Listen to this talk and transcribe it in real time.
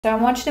So I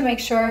want you to make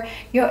sure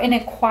you're in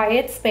a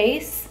quiet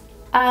space,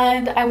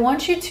 and I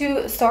want you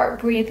to start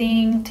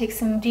breathing. Take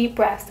some deep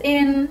breaths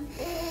in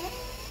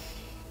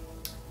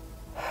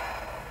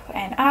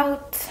and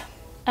out,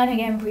 and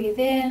again breathe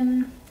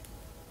in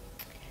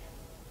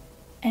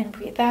and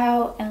breathe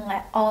out, and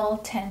let all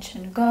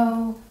tension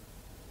go.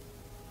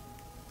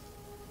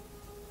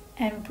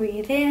 And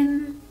breathe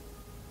in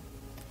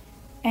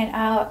and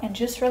out, and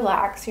just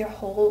relax your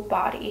whole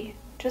body.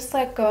 Just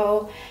let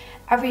go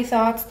every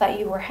thoughts that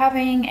you were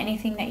having,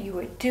 anything that you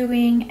were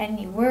doing,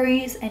 any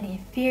worries,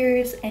 any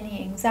fears,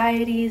 any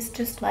anxieties.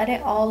 Just let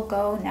it all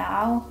go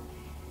now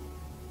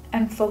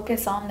and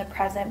focus on the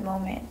present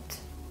moment.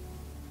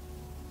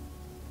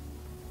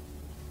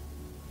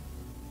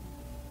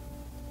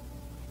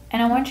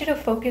 And I want you to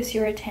focus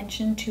your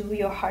attention to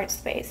your heart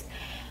space.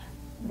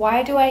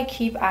 Why do I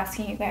keep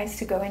asking you guys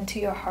to go into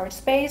your heart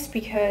space?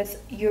 Because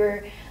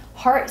your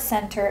heart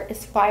center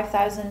is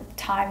 5,000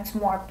 times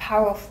more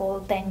powerful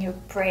than your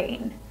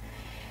brain.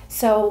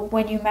 So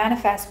when you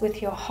manifest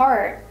with your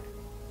heart,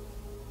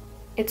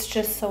 it's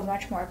just so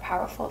much more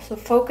powerful. So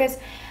focus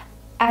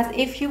as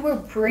if you were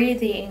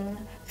breathing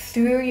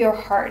through your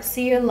heart.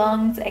 See your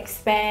lungs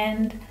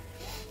expand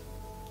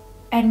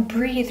and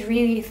breathe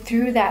really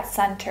through that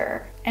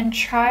center, and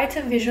try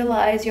to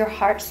visualize your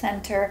heart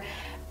center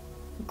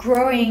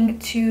growing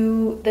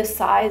to the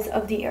size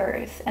of the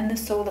earth and the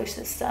solar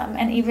system,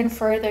 and even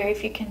further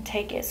if you can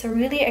take it. So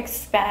really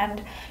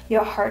expand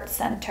your heart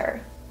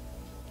center.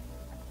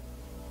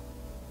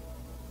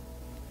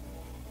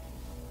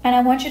 And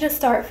I want you to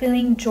start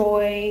feeling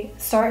joy,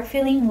 start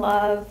feeling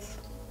love.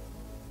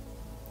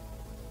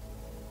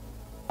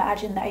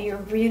 Imagine that you're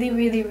really,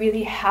 really,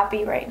 really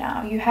happy right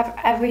now. You have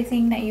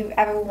everything that you've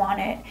ever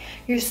wanted.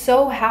 You're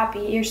so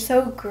happy. You're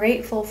so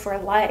grateful for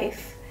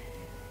life.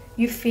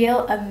 You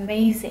feel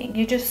amazing.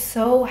 You're just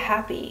so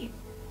happy.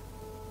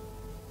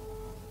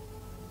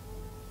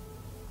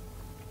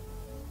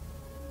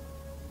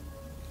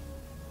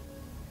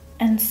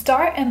 And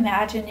start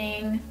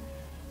imagining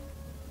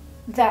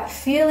that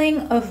feeling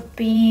of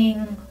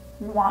being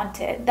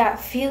wanted, that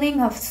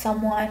feeling of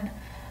someone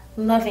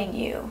loving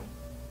you.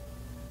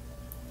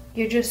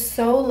 You're just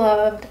so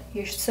loved.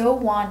 You're so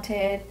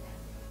wanted.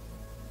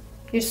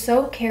 You're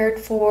so cared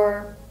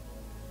for.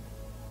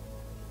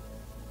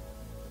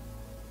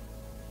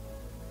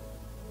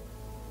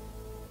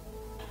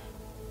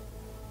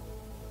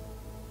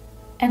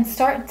 And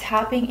start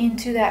tapping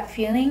into that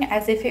feeling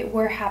as if it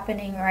were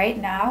happening right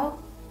now,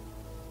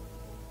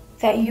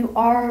 that you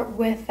are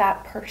with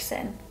that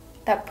person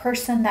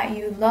that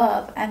you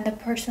love, and the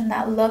person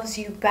that loves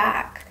you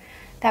back.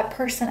 That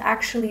person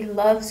actually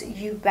loves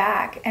you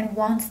back and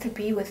wants to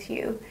be with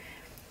you.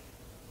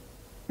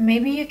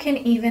 Maybe you can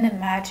even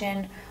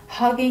imagine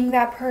hugging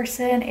that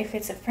person if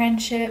it's a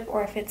friendship,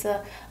 or if it's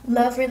a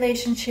love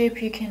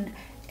relationship, you can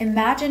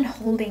imagine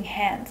holding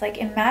hands. Like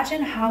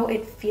imagine how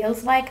it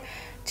feels like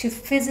to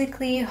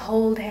physically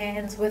hold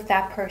hands with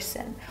that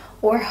person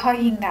or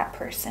hugging that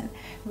person.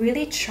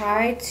 Really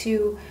try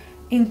to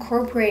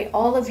incorporate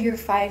all of your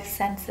 5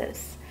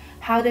 senses.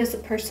 How does the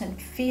person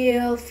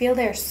feel? Feel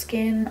their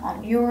skin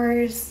on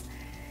yours.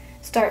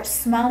 Start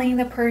smelling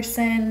the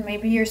person.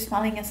 Maybe you're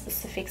smelling a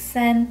specific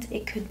scent.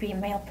 It could be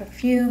male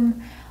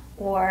perfume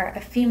or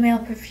a female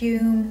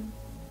perfume.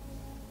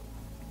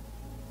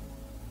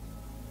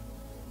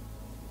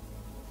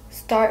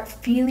 Start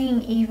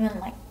feeling even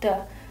like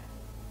the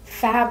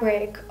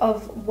fabric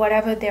of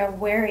whatever they're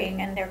wearing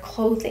and their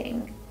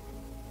clothing.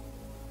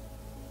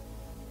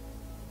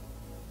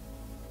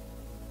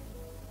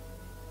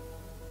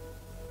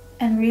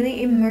 And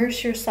really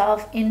immerse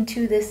yourself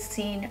into this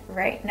scene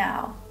right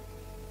now.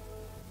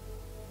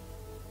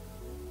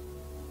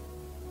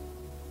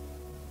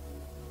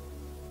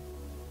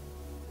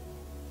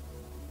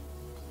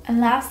 And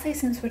lastly,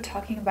 since we're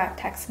talking about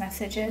text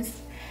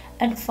messages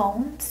and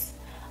phones,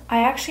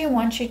 I actually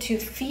want you to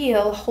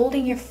feel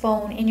holding your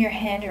phone in your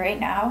hand right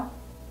now.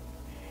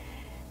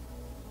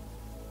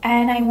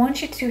 And I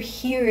want you to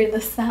hear the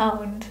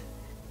sound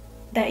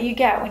that you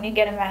get when you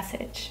get a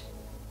message.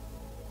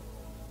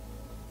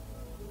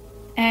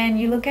 And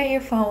you look at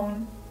your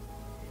phone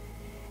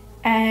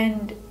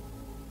and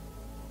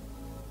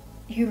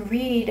you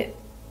read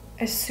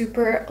a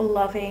super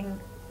loving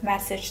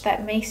message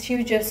that makes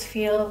you just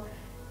feel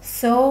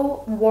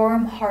so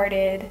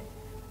warm-hearted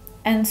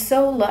and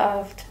so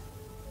loved.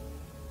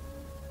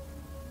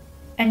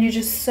 And you're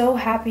just so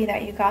happy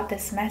that you got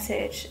this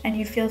message, and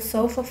you feel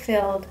so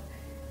fulfilled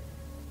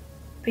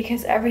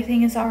because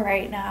everything is all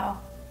right now.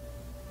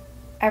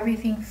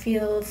 Everything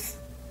feels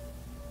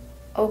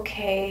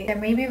okay. There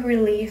may be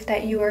relief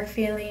that you are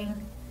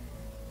feeling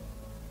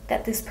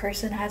that this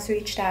person has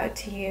reached out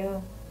to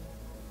you.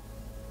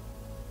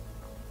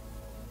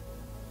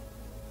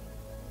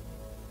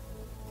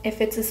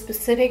 If it's a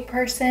specific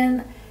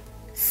person,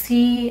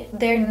 see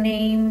their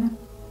name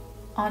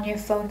on your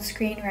phone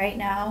screen right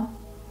now.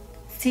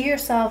 See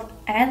yourself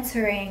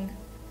answering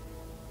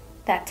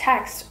that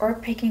text or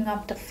picking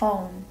up the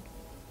phone.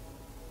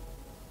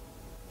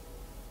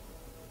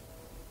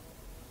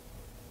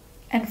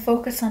 and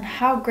focus on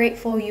how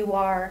grateful you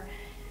are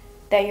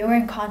that you're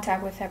in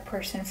contact with that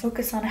person.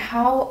 Focus on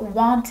how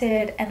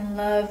wanted and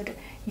loved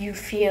you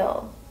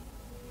feel.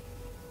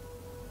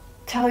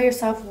 Tell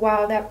yourself,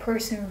 wow, that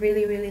person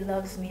really, really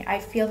loves me. I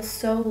feel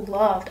so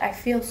loved. I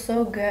feel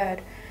so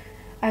good.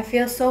 I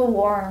feel so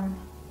warm.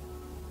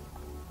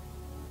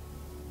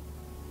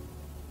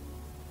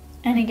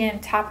 And again,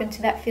 tap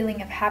into that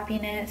feeling of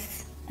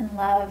happiness and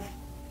love.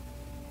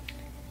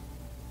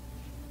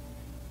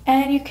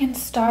 And you can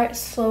start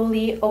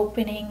slowly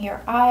opening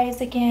your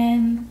eyes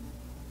again.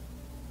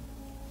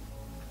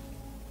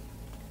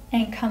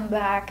 And come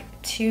back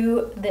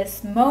to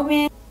this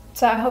moment.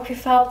 So I hope you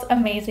felt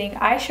amazing.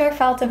 I sure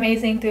felt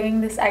amazing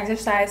doing this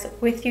exercise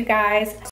with you guys.